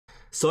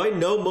So I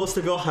know most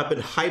of y'all have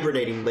been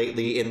hibernating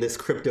lately in this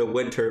crypto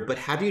winter, but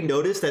have you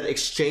noticed that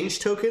exchange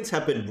tokens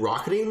have been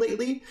rocketing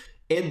lately?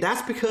 And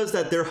that's because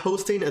that they're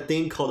hosting a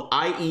thing called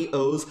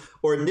IEOs,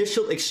 or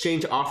initial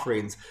exchange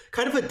offerings,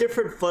 kind of a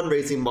different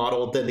fundraising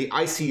model than the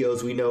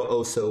ICOs we know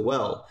oh so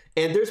well.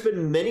 And there's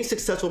been many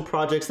successful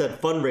projects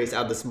that fundraise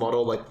out of this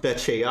model, like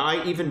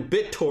Fetch.AI, even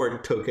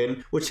Bittorrent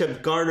token, which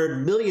have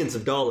garnered millions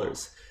of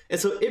dollars. And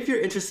so if you're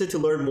interested to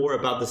learn more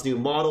about this new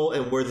model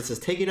and where this is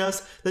taking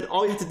us, then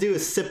all you have to do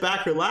is sit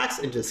back, relax,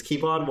 and just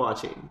keep on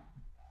watching.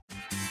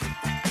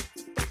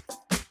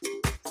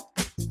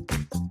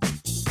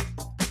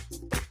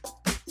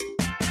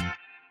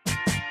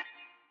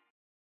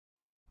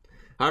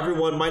 Hi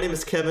everyone, my name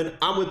is Kevin.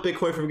 I'm with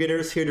Bitcoin for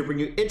Beginners, here to bring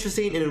you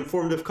interesting and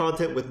informative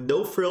content with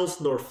no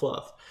frills nor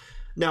fluff.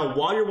 Now,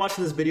 while you're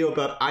watching this video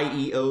about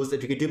IEOs,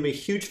 if you could do me a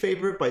huge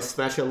favor by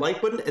smashing a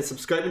like button and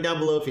subscribing down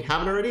below if you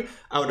haven't already,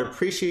 I would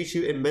appreciate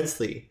you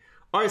immensely.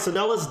 Alright, so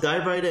now let's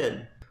dive right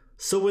in.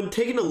 So when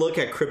taking a look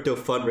at crypto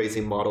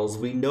fundraising models,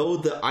 we know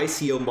the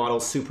ICO model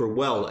super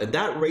well, and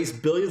that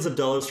raised billions of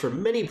dollars for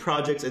many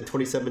projects in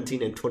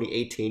 2017 and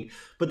 2018,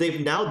 but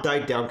they've now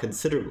died down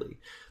considerably.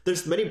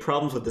 There's many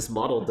problems with this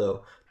model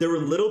though. There were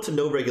little to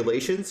no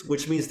regulations,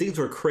 which means things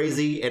were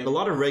crazy, and a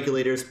lot of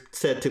regulators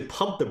said to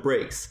pump the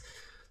brakes.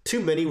 Too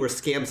many were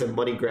scams and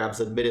money grabs,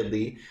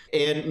 admittedly,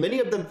 and many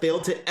of them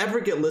failed to ever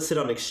get listed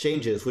on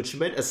exchanges, which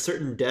meant a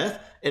certain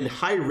death and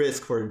high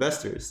risk for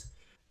investors.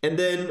 And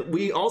then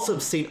we also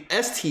have seen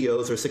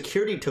STOs, or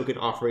security token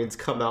offerings,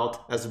 come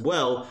out as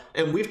well,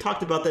 and we've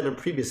talked about that in a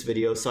previous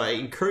video, so I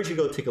encourage you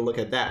to go take a look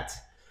at that.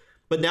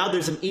 But now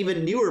there's an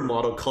even newer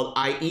model called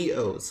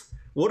IEOs.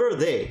 What are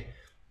they?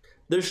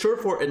 They're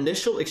short for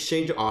initial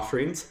exchange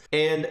offerings,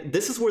 and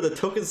this is where the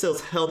token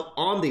sales held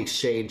on the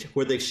exchange,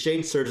 where the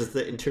exchange serves as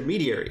the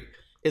intermediary.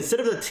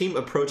 Instead of the team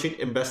approaching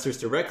investors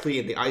directly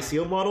in the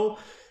ICO model,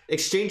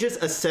 exchanges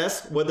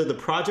assess whether the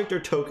project or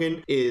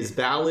token is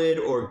valid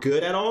or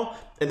good at all,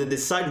 and then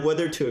decide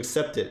whether to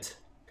accept it.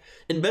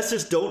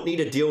 Investors don't need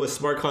to deal with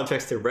smart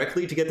contracts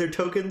directly to get their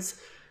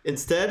tokens.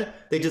 Instead,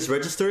 they just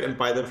register and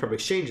buy them from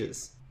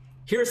exchanges.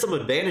 Here are some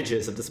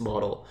advantages of this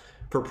model.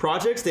 For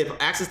projects, they have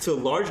access to a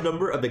large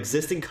number of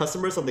existing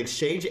customers on the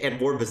exchange and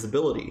more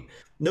visibility.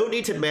 No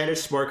need to manage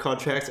smart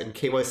contracts and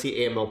KYC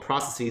AML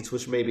processes,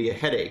 which may be a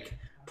headache.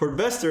 For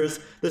investors,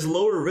 there's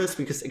lower risk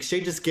because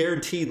exchanges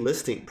guarantee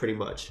listing pretty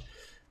much.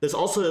 There's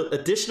also an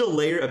additional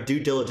layer of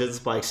due diligence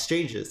by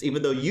exchanges,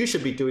 even though you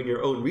should be doing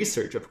your own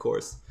research, of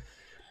course.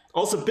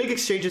 Also, big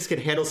exchanges can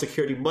handle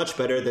security much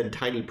better than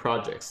tiny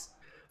projects.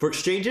 For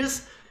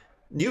exchanges,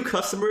 new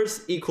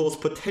customers equals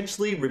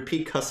potentially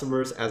repeat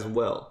customers as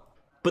well.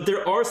 But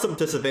there are some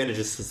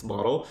disadvantages to this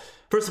model.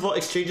 First of all,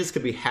 exchanges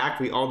can be hacked.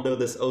 We all know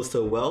this oh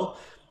so well.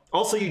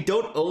 Also, you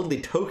don't own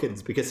the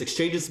tokens because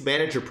exchanges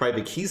manage your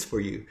private keys for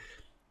you.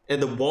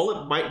 And the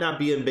wallet might not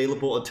be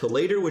available until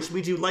later, which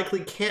means you likely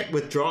can't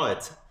withdraw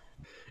it.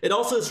 It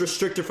also is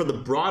restricted from the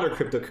broader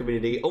crypto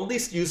community. Only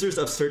users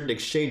of certain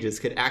exchanges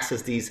can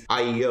access these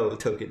IEO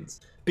tokens.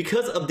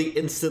 Because of the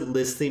instant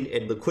listing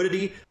and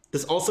liquidity,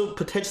 this also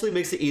potentially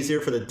makes it easier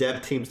for the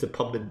dev teams to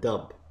pump and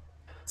dump.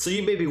 So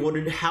you may be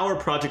wondering, how are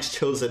projects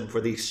chosen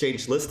for the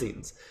exchange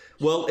listings?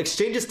 Well,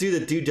 exchanges do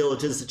the due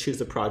diligence to choose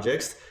the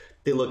projects.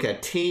 They look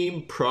at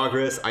team,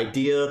 progress,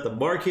 idea, the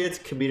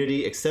market,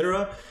 community,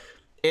 etc.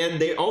 And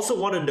they also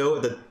want to know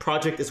if the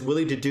project is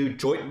willing to do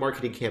joint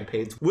marketing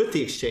campaigns with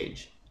the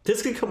exchange.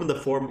 This can come in the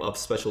form of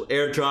special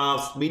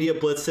airdrops, media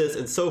blitzes,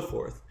 and so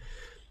forth.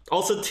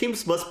 Also,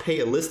 teams must pay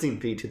a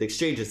listing fee to the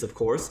exchanges, of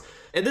course,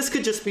 and this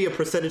could just be a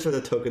percentage of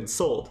the tokens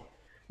sold.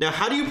 Now,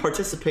 how do you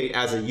participate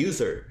as a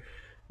user?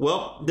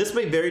 Well, this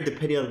may vary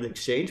depending on the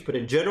exchange, but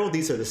in general,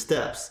 these are the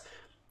steps.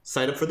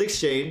 Sign up for the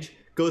exchange,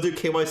 go through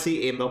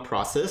KYC AML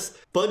process,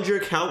 fund your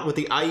account with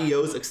the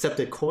IEOs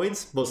accepted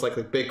coins, most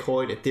likely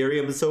Bitcoin,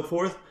 Ethereum, and so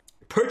forth.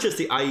 Purchase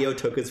the IEO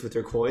tokens with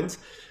your coins,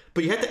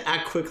 but you have to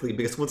act quickly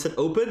because once it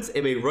opens,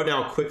 it may run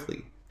out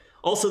quickly.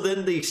 Also,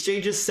 then the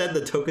exchanges send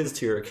the tokens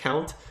to your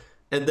account,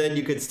 and then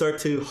you can start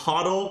to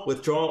hodl,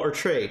 withdraw, or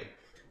trade.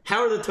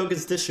 How are the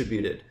tokens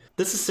distributed?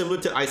 This is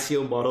similar to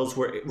ICO models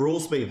where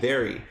rules may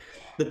vary.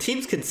 The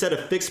teams can set a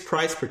fixed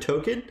price per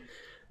token.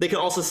 They can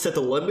also set the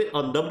limit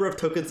on number of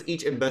tokens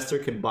each investor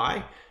can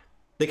buy.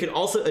 They can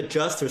also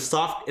adjust their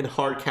soft and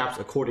hard caps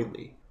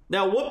accordingly.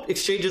 Now, what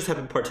exchanges have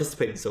been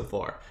participating so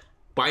far?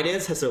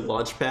 Binance has their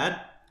Launchpad,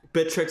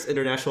 Bittorrent's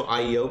international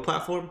IEO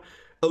platform,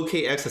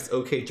 OKX has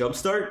OK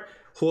Jumpstart,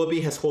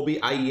 Huobi has Huobi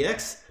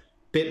IEX,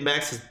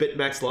 BitMax has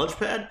BitMax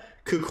Launchpad,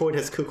 KuCoin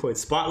has KuCoin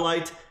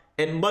Spotlight,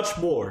 and much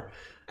more.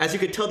 As you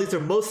can tell, these are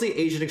mostly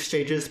Asian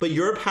exchanges, but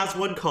Europe has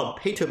one called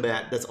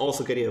Paytomat that's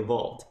also getting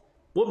involved.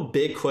 One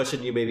big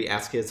question you may be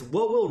asking is,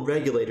 what will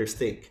regulators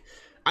think?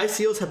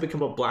 ICOs have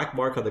become a black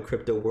mark on the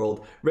crypto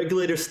world.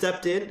 Regulators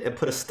stepped in and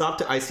put a stop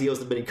to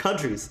ICOs in many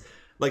countries,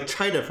 like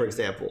China, for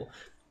example.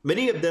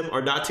 Many of them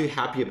are not too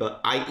happy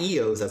about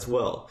IEOs as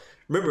well.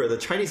 Remember, the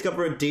Chinese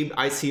government deemed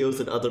ICOs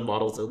and other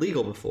models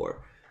illegal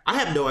before. I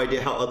have no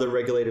idea how other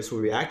regulators will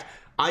react.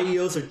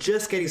 IEOs are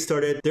just getting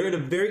started. They're in a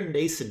very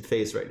nascent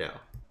phase right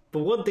now. But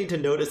one thing to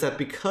note is that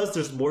because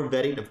there's more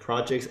vetting of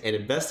projects and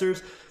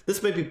investors,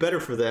 this may be better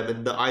for them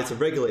in the eyes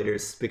of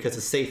regulators because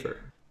it's safer.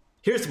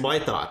 Here's my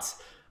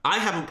thoughts. I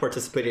haven't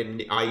participated in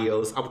the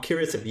IEOs. I'm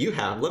curious if you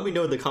have. Let me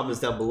know in the comments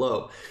down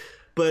below.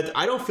 But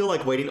I don't feel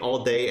like waiting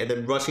all day and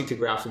then rushing to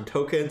grab some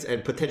tokens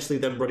and potentially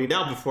them running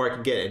out before I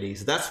can get any.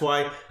 So that's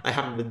why I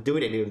haven't been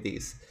doing any of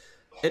these.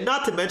 And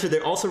not to mention,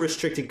 they're also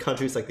restricting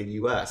countries like the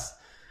US.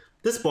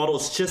 This model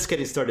is just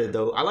getting started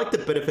though. I like the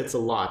benefits a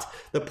lot.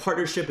 The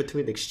partnership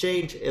between the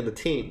exchange and the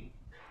team.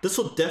 This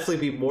will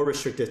definitely be more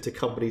restrictive to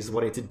companies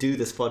wanting to do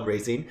this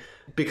fundraising.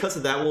 Because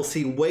of that, we'll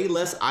see way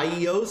less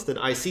IEOs than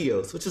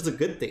ICOs, which is a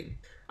good thing.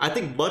 I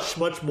think much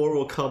more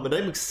will come, and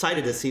I'm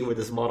excited to see where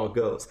this model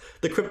goes.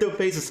 The crypto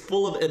phase is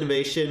full of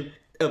innovation,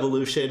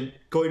 evolution,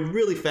 going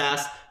really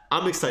fast.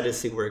 I'm excited to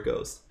see where it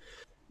goes.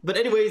 But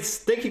anyways,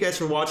 thank you guys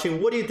for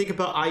watching. What do you think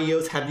about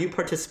IEOs? Have you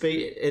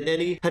participated in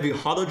any? Have you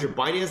hodled your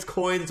Binance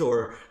coins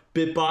or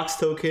Bitbox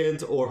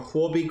tokens or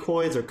Huobi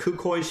coins or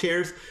KuCoin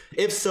shares?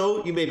 If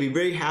so, you may be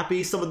very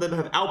happy. Some of them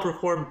have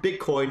outperformed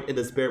Bitcoin in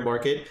this bear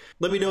market.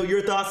 Let me know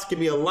your thoughts. Give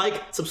me a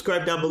like,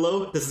 subscribe down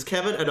below. This is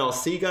Kevin, and I'll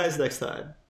see you guys next time.